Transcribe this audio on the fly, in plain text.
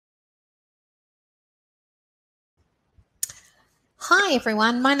Hi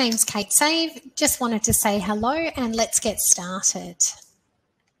everyone, my name's Kate Save. Just wanted to say hello and let's get started.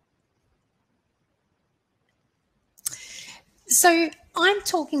 So I'm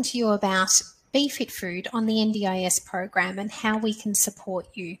talking to you about BeFit Food on the NDIS program and how we can support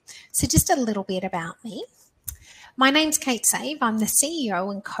you. So just a little bit about me. My name's Kate Save. I'm the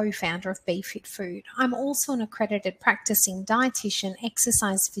CEO and co-founder of BeFit Food. I'm also an accredited practicing dietitian,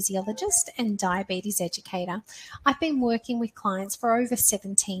 exercise physiologist and diabetes educator. I've been working with clients for over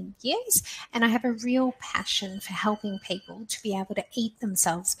 17 years and I have a real passion for helping people to be able to eat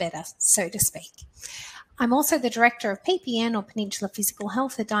themselves better, so to speak. I'm also the director of PPN or Peninsula Physical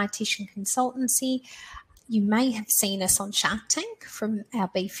Health, a dietitian consultancy. You may have seen us on Shark Tank from our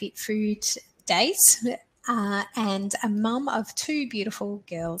BeFit Food days. And a mum of two beautiful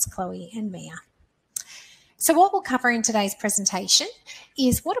girls, Chloe and Mia. So what we'll cover in today's presentation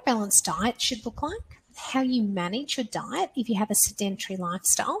is what a balanced diet should look like, how you manage your diet if you have a sedentary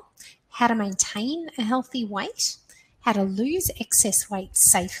lifestyle, how to maintain a healthy weight, how to lose excess weight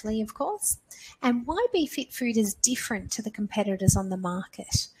safely, of course, and why BeFit Food is different to the competitors on the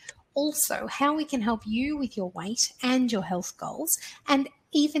market. Also, how we can help you with your weight and your health goals, and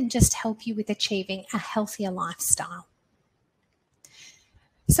even just help you with achieving a healthier lifestyle.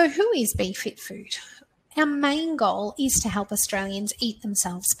 So who is BeFit Food? Our main goal is to help Australians eat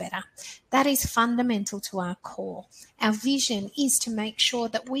themselves better. That is fundamental to our core. Our vision is to make sure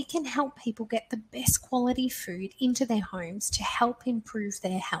that we can help people get the best quality food into their homes to help improve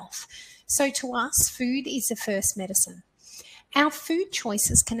their health. So to us, food is the first medicine. Our food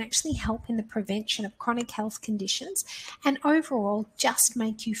choices can actually help in the prevention of chronic health conditions and overall just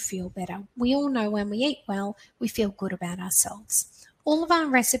make you feel better. We all know when we eat well, we feel good about ourselves. All of our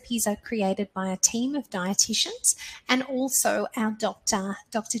recipes are created by a team of dietitians and also our doctor,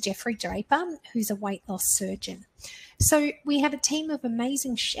 Dr. Jeffrey Draper, who's a weight loss surgeon. So we have a team of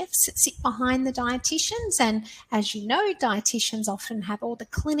amazing chefs that sit behind the dietitians, and as you know, dietitians often have all the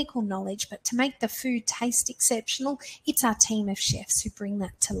clinical knowledge, but to make the food taste exceptional, it's our team of chefs who bring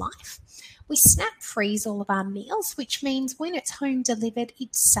that to life. We snap freeze all of our meals, which means when it's home delivered,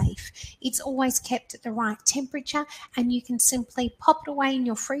 it's safe. It's always kept at the right temperature and you can simply pop it away in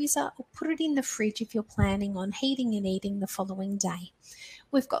your freezer or put it in the fridge if you're planning on heating and eating the following day.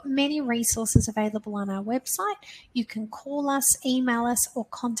 We've got many resources available on our website. You can call us, email us, or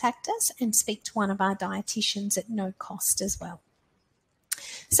contact us and speak to one of our dietitians at no cost as well.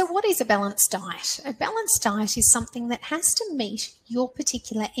 So what is a balanced diet? A balanced diet is something that has to meet your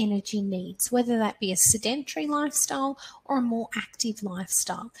particular energy needs, whether that be a sedentary lifestyle or a more active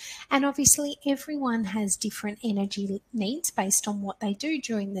lifestyle. And obviously everyone has different energy needs based on what they do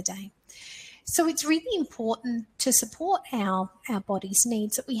during the day. So it's really important to support our body's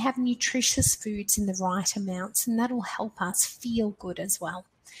needs that we have nutritious foods in the right amounts, and that'll help us feel good as well.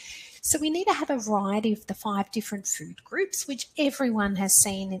 So we need to have a variety of the 5 different food groups, which everyone has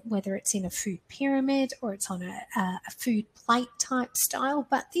seen, whether it's in a food pyramid or it's on a food plate type style.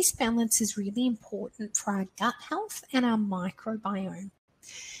 But this balance is really important for our gut health and our microbiome.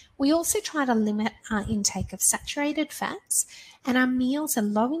 We also try to limit our intake of saturated fats, and our meals are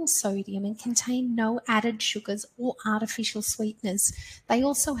low in sodium and contain no added sugars or artificial sweeteners. They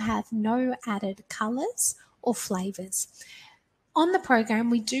also have no added colours or flavours. On the program,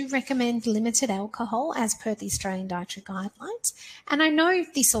 we do recommend limited alcohol as per the Australian Dietary Guidelines. And I know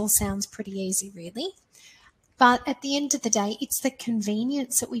this all sounds pretty easy, really. But at the end of the day, it's the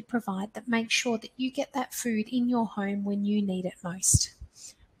convenience that we provide that makes sure that you get that food in your home when you need it most.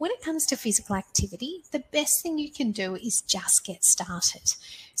 When it comes to physical activity, the best thing you can do is just get started.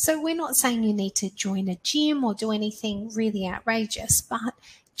 So we're not saying you need to join a gym or do anything really outrageous, but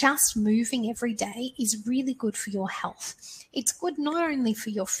just moving every day is really good for your health. It's good not only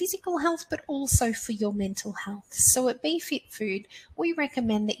for your physical health, but also for your mental health. So at BeFit Food, we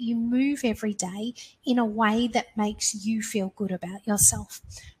recommend that you move every day in a way that makes you feel good about yourself.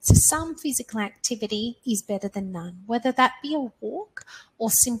 So some physical activity is better than none, whether that be a walk or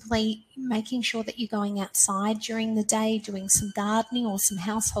simply making sure that you're going outside during the day, doing some gardening or some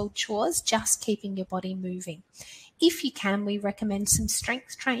household chores, just keeping your body moving. If you can, we recommend some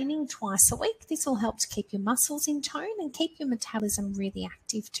strength training twice a week. This will help to keep your muscles in tone and keep your metabolism really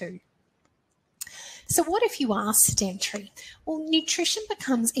active too. So what if you are sedentary? Well, nutrition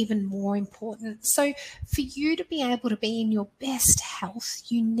becomes even more important. So for you to be able to be in your best health,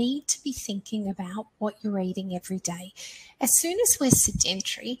 you need to be thinking about what you're eating every day. As soon as we're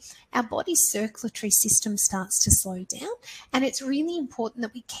sedentary, our body's circulatory system starts to slow down, and it's really important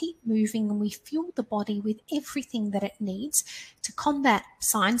that we keep moving and we fuel the body with everything that it needs to combat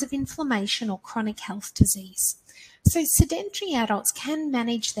signs of inflammation or chronic health disease. So sedentary adults can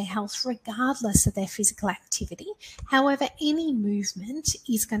manage their health regardless of their physical activity. However, any movement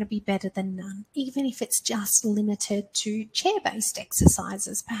is going to be better than none, even if it's just limited to chair-based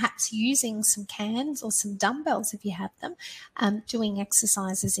exercises, perhaps using some cans or some dumbbells if you have them, doing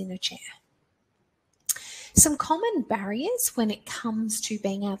exercises in a chair. Some common barriers when it comes to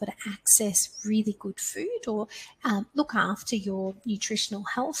being able to access really good food or look after your nutritional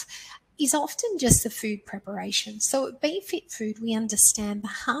health is often just the food preparation. So at Be Fit Food, we understand the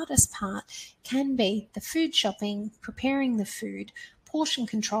hardest part can be the food shopping, preparing the food, portion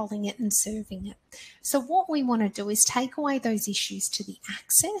controlling it and serving it. So what we want to do is take away those issues to the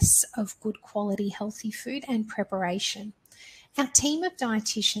access of good quality healthy food and preparation. Our team of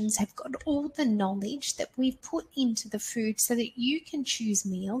dietitians have got all the knowledge that we've put into the food so that you can choose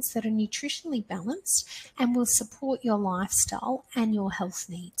meals that are nutritionally balanced and will support your lifestyle and your health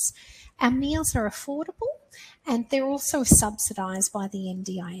needs. Our meals are affordable and they're also subsidised by the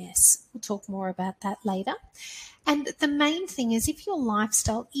NDIS. We'll talk more about that later. And the main thing is if your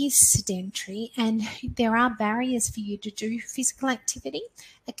lifestyle is sedentary and there are barriers for you to do physical activity,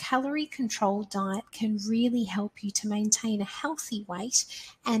 a calorie-controlled diet can really help you to maintain a healthy weight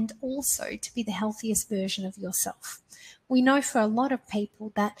and also to be the healthiest version of yourself. We know for a lot of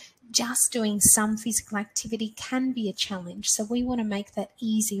people that just doing some physical activity can be a challenge, so we want to make that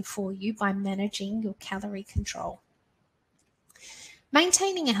easier for you by managing your calorie control.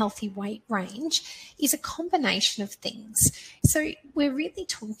 Maintaining a healthy weight range is a combination of things. So we're really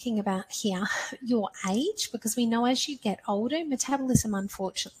talking about here your age, because we know as you get older, metabolism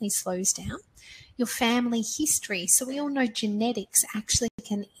unfortunately slows down. Your family history. So we all know genetics actually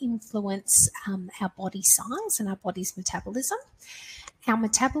can influence our body size and our body's metabolism. Our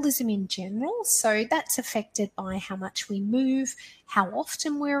metabolism in general, so that's affected by how much we move, how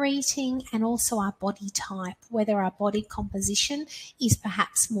often we're eating, and also our body type, whether our body composition is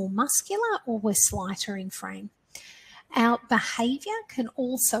perhaps more muscular or we're slighter in frame. Our behaviour can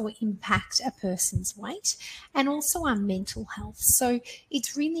also impact a person's weight and also our mental health. So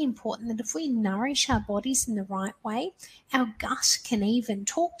it's really important that if we nourish our bodies in the right way, our gut can even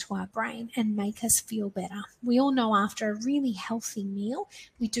talk to our brain and make us feel better. We all know after a really healthy meal,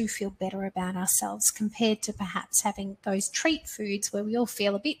 we do feel better about ourselves compared to perhaps having those treat foods where we all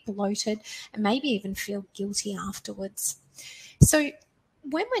feel a bit bloated and maybe even feel guilty afterwards. So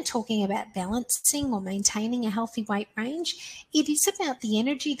when we're talking about balancing or maintaining a healthy weight range, it is about the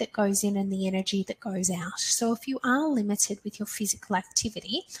energy that goes in and the energy that goes out. So if you are limited with your physical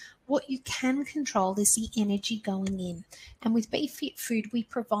activity, what you can control is the energy going in. And with Be Fit Food, we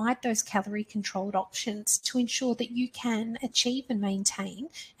provide those calorie-controlled options to ensure that you can achieve and maintain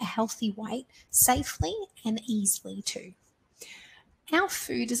a healthy weight safely and easily too. Our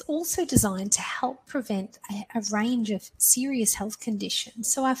food is also designed to help prevent a range of serious health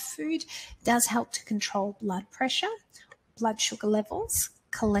conditions. So our food does help to control blood pressure, blood sugar levels,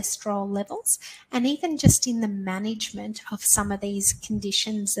 cholesterol levels, and even just in the management of some of these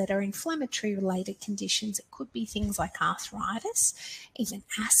conditions that are inflammatory related conditions. It could be things like arthritis, even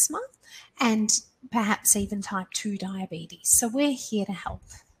asthma, and perhaps even type 2 diabetes. So we're here to help.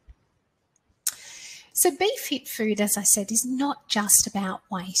 So Be Fit Food, as I said, is not just about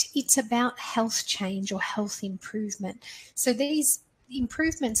weight. It's about health change or health improvement. So these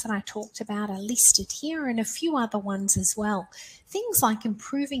improvements that I talked about are listed here and a few other ones as well. Things like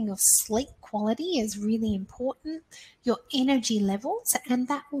improving your sleep quality is really important, your energy levels, and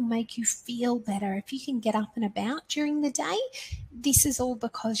that will make you feel better. If you can get up and about during the day, this is all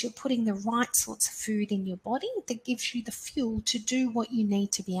because you're putting the right sorts of food in your body that gives you the fuel to do what you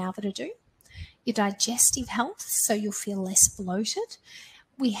need to be able to do. Your digestive health, so you'll feel less bloated.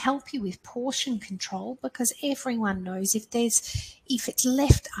 We help you with portion control because everyone knows if it's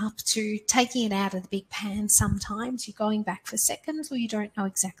left up to taking it out of the big pan, sometimes you're going back for seconds or you don't know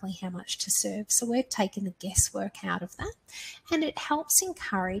exactly how much to serve. So we're taking the guesswork out of that, and it helps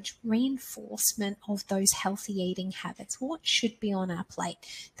encourage reinforcement of those healthy eating habits. What should be on our plate?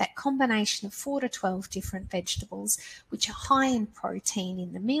 That combination of 4 to 12 different vegetables, which are high in protein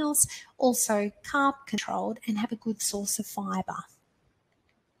in the meals, also carb controlled, and have a good source of fibre.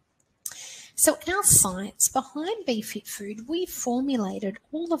 So our science behind Be Fit Food, we formulated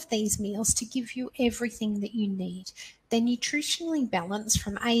all of these meals to give you everything that you need. They're nutritionally balanced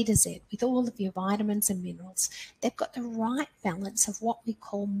from A to Z with all of your vitamins and minerals. They've got the right balance of what we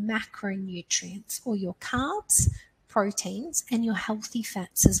call macronutrients, or your carbs, proteins, and your healthy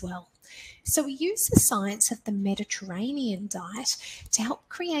fats as well. So we use the science of the Mediterranean diet to help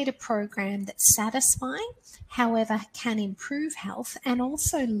create a program that's satisfying, however, can improve health and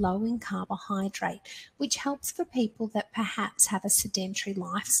also low in carbohydrate, which helps for people that perhaps have a sedentary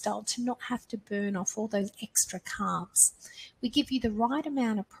lifestyle to not have to burn off all those extra carbs. We give you the right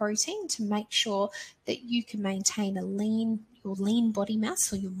amount of protein to make sure that you can maintain your lean body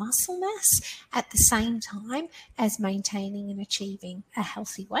mass or your muscle mass at the same time as maintaining and achieving a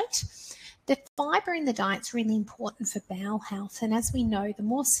healthy weight. The fibre in the diet is really important for bowel health, and as we know, the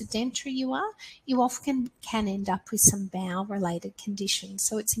more sedentary you are, you often can end up with some bowel-related conditions.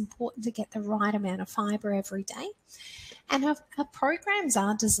 So it's important to get the right amount of fibre every day. And our programs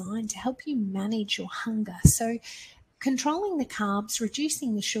are designed to help you manage your hunger. So controlling the carbs,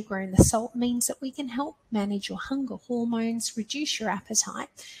 reducing the sugar and the salt means that we can help manage your hunger hormones, reduce your appetite,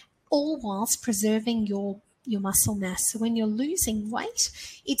 all whilst preserving your muscle mass. So when you're losing weight,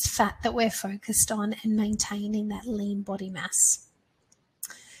 it's fat that we're focused on and maintaining that lean body mass.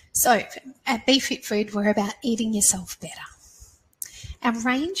 So at Be Fit Food, we're about eating yourself better. Our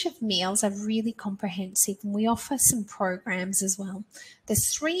range of meals are really comprehensive, and we offer some programs as well.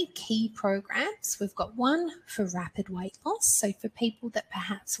 There's 3 key programs. We've got one for rapid weight loss, so for people that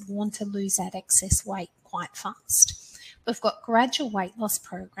perhaps want to lose that excess weight quite fast. We've got gradual weight loss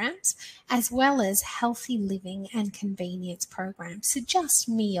programs, as well as healthy living and convenience programs. So just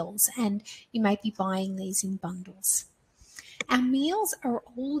meals, and you may be buying these in bundles. Our meals are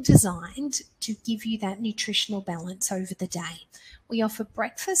all designed to give you that nutritional balance over the day. We offer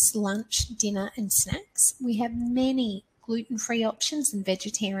breakfast, lunch, dinner, and snacks. We have many gluten-free options and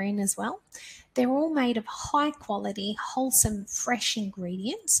vegetarian as well. They're all made of high-quality, wholesome, fresh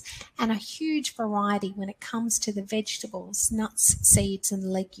ingredients and a huge variety when it comes to the vegetables, nuts, seeds,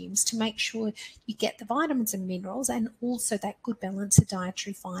 and legumes to make sure you get the vitamins and minerals and also that good balance of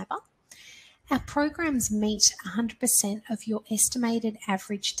dietary fibre. Our programs meet 100% of your estimated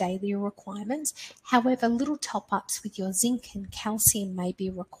average daily requirements. However, little top-ups with your zinc and calcium may be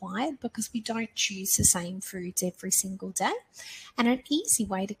required because we don't choose the same foods every single day. And an easy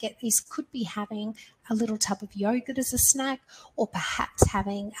way to get this could be having a little tub of yogurt as a snack, or perhaps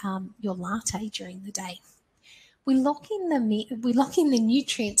having your latte during the day. We lock in the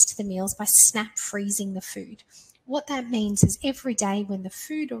nutrients to the meals by snap freezing the food. What that means is every day when the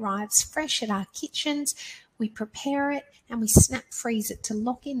food arrives fresh at our kitchens, we prepare it and we snap freeze it to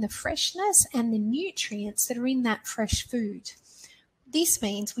lock in the freshness and the nutrients that are in that fresh food. This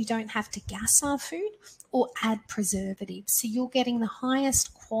means we don't have to gas our food or add preservatives. So you're getting the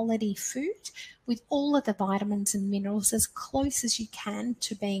highest quality food with all of the vitamins and minerals as close as you can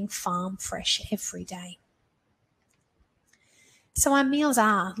to being farm fresh every day. So our meals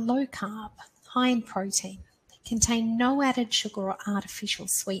are low carb, high in protein, contain no added sugar or artificial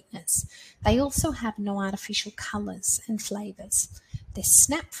sweetness. They also have no artificial colours and flavours. They're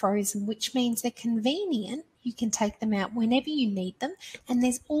snap frozen, which means they're convenient. You can take them out whenever you need them, and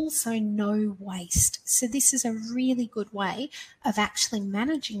there's also no waste. So this is a really good way of actually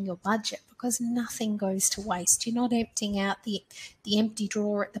managing your budget because nothing goes to waste. You're not emptying out the empty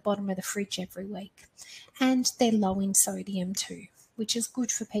drawer at the bottom of the fridge every week. And they're low in sodium too, which is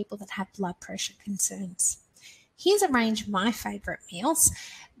good for people that have blood pressure concerns. Here's a range of my favourite meals.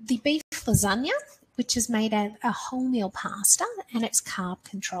 The beef lasagna, which is made out of a wholemeal pasta, and it's carb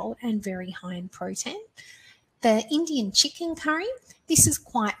controlled and very high in protein. The Indian chicken curry, this is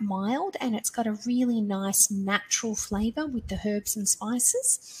quite mild and it's got a really nice natural flavour with the herbs and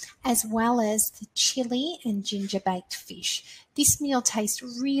spices, as well as the chili and ginger baked fish. This meal tastes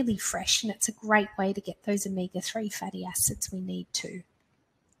really fresh and it's a great way to get those omega-3 fatty acids we need too.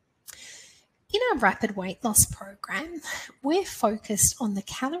 In our rapid weight loss program, we're focused on the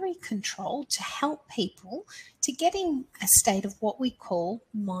calorie control to help people to get in a state of what we call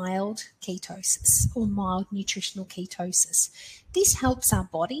mild ketosis or mild nutritional ketosis. This helps our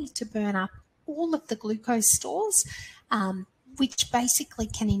body to burn up all of the glucose stores, which basically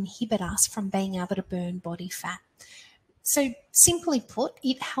can inhibit us from being able to burn body fat. So simply put,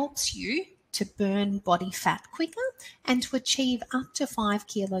 it helps you to burn body fat quicker and to achieve up to 5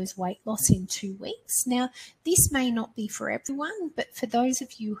 kilos weight loss in 2 weeks. Now, this may not be for everyone, but for those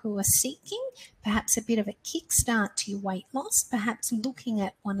of you who are seeking perhaps a bit of a kickstart to your weight loss, perhaps looking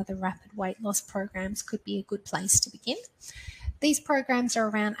at one of the rapid weight loss programs could be a good place to begin. These programs are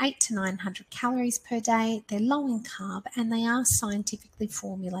around 800 to 900 calories per day. They're low in carb and they are scientifically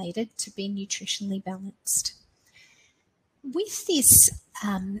formulated to be nutritionally balanced. With this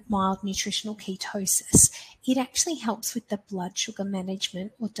mild nutritional ketosis, it actually helps with the blood sugar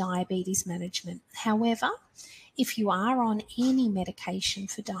management or diabetes management. However, if you are on any medication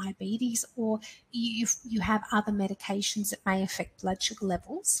for diabetes or you have other medications that may affect blood sugar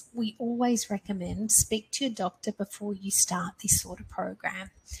levels, we always recommend speak to your doctor before you start this sort of program.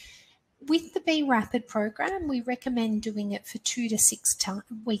 With the Be Rapid program, we recommend doing it for 2 to 6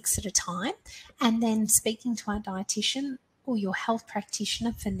 weeks at a time and then speaking to our dietitian or your health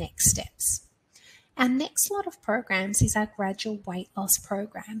practitioner for next steps. Our next lot of programs is our gradual weight loss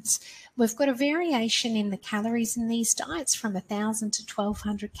programs. We've got a variation in the calories in these diets from 1,000 to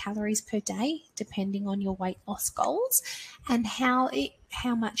 1,200 calories per day, depending on your weight loss goals and how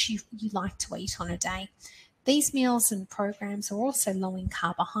much you like to eat on a day. These meals and programs are also low in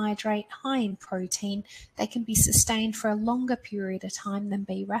carbohydrate, high in protein. They can be sustained for a longer period of time than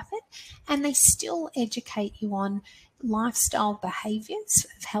Be Rapid, and they still educate you on lifestyle behaviours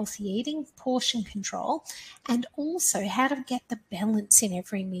of healthy eating, portion control, and also how to get the balance in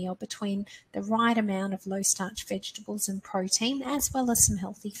every meal between the right amount of low-starch vegetables and protein, as well as some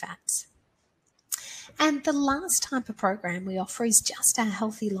healthy fats. And the last type of program we offer is just our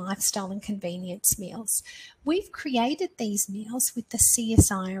healthy lifestyle and convenience meals. We've created these meals with the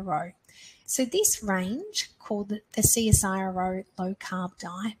CSIRO. So this range, called the CSIRO Low Carb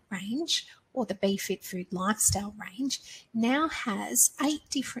Diet range, or the Be Fit Food Lifestyle range, now has 8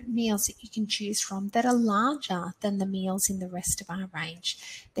 different meals that you can choose from that are larger than the meals in the rest of our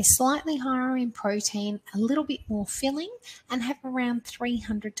range. They're slightly higher in protein, a little bit more filling, and have around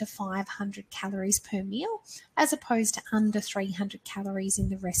 300 to 500 calories per meal, as opposed to under 300 calories in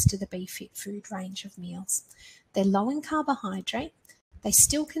the rest of the Be Fit Food range of meals. They're low in carbohydrate. They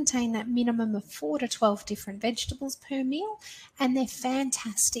still contain that minimum of 4 to 12 different vegetables per meal, and they're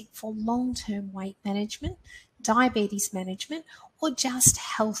fantastic for long-term weight management, diabetes management, or just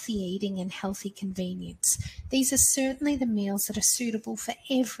healthy eating and healthy convenience. These are certainly the meals that are suitable for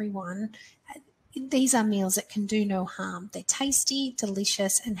everyone. These are meals that can do no harm. They're tasty,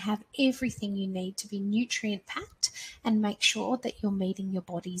 delicious, and have everything you need to be nutrient-packed and make sure that you're meeting your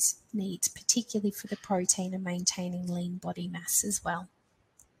body's needs, particularly for the protein and maintaining lean body mass as well.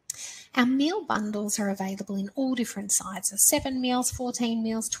 Our meal bundles are available in all different sizes, 7 meals, 14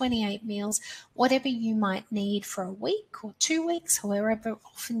 meals, 28 meals, whatever you might need for a week or 2 weeks, however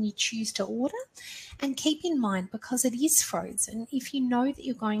often you choose to order. And keep in mind, because it is frozen, if you know that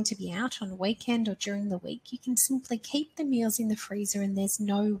you're going to be out on a weekend or during the week, you can simply keep the meals in the freezer and there's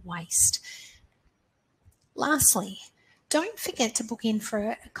no waste. Lastly, don't forget to book in for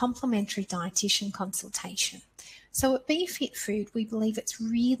a complimentary dietitian consultation. So at Be Fit Food, we believe it's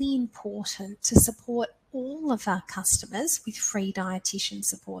really important to support all of our customers with free dietitian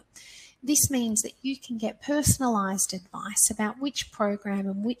support. This means that you can get personalised advice about which program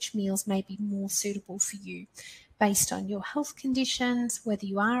and which meals may be more suitable for you based on your health conditions, whether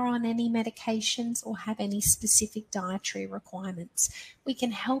you are on any medications or have any specific dietary requirements. We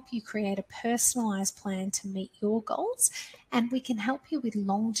can help you create a personalised plan to meet your goals, and we can help you with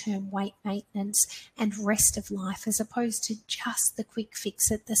long-term weight maintenance and rest of life as opposed to just the quick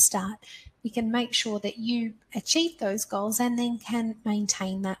fix at the start. We can make sure that you achieve those goals and then can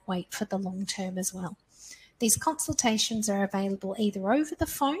maintain that weight for the long term as well. These consultations are available either over the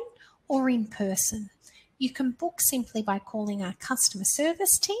phone or in person. You can book simply by calling our customer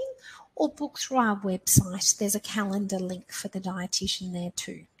service team or book through our website. There's a calendar link for the dietitian there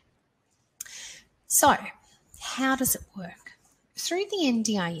too. So, how does it work? Through the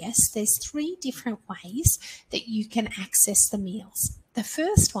NDIS, there's 3 different ways that you can access the meals. The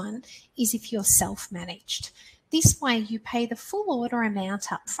first one is if you're self-managed. This way you pay the full order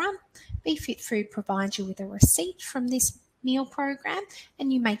amount up front. Be Fit Food provides you with a receipt from this meal program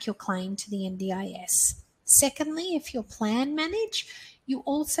and you make your claim to the NDIS. Secondly, if you're plan managed, you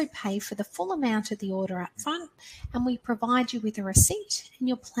also pay for the full amount of the order up front and we provide you with a receipt and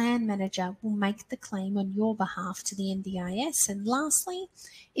your plan manager will make the claim on your behalf to the NDIS. And lastly,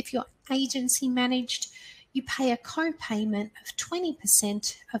 if you're agency managed, you pay a co-payment of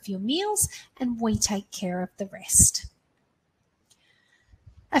 20% of your meals and we take care of the rest.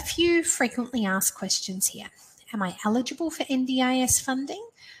 A few frequently asked questions here. Am I eligible for NDIS funding?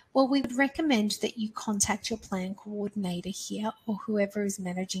 Well, we would recommend that you contact your plan coordinator here or whoever is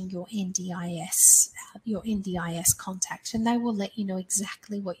managing your NDIS contact, and they will let you know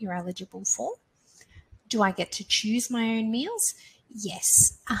exactly what you're eligible for. Do I get to choose my own meals?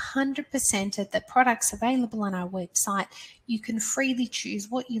 Yes, 100% of the products available on our website, you can freely choose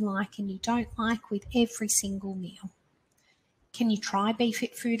what you like and you don't like with every single meal. Can you try Be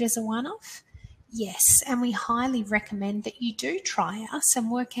Fit Food as a one-off? Yes, and we highly recommend that you do try us and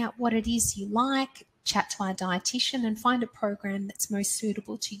work out what it is you like, chat to our dietitian and find a program that's most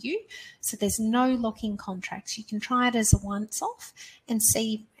suitable to you. So there's no lock-in contracts. You can try it as a once-off and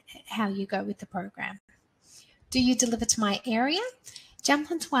see how you go with the program. Do you deliver to my area?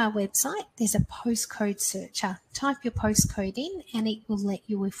 Jump onto our website. There's a postcode searcher. Type your postcode in and it will let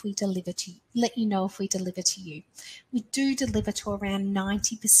you know if we deliver to you. We do deliver to around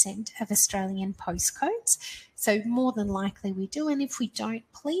 90% of Australian postcodes. So more than likely we do. And if we don't,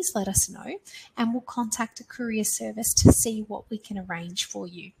 please let us know and we'll contact a courier service to see what we can arrange for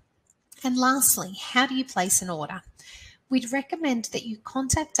you. And lastly, how do you place an order? We'd recommend that you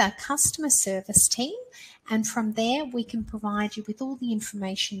contact our customer service team, and from there we can provide you with all the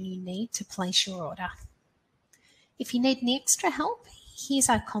information you need to place your order. If you need any extra help, here's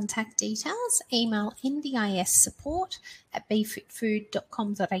our contact details. Email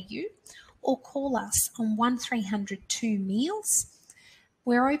ndissupport@befitfood.com.au or call us on 1300 2 meals.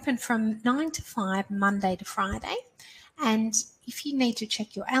 We're open from 9 to 5 Monday to Friday. And if you need to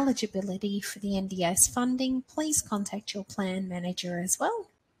check your eligibility for the NDIS funding, please contact your plan manager as well.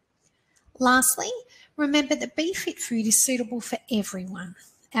 Lastly, remember that BeFit Food is suitable for everyone.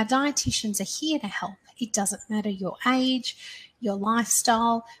 Our dietitians are here to help. It doesn't matter your age, your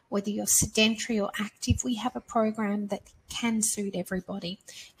lifestyle, whether you're sedentary or active, we have a program that can suit everybody.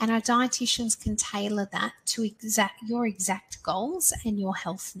 And our dietitians can tailor that to your exact goals and your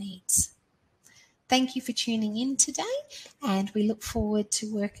health needs. Thank you for tuning in today, and we look forward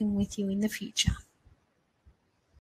to working with you in the future.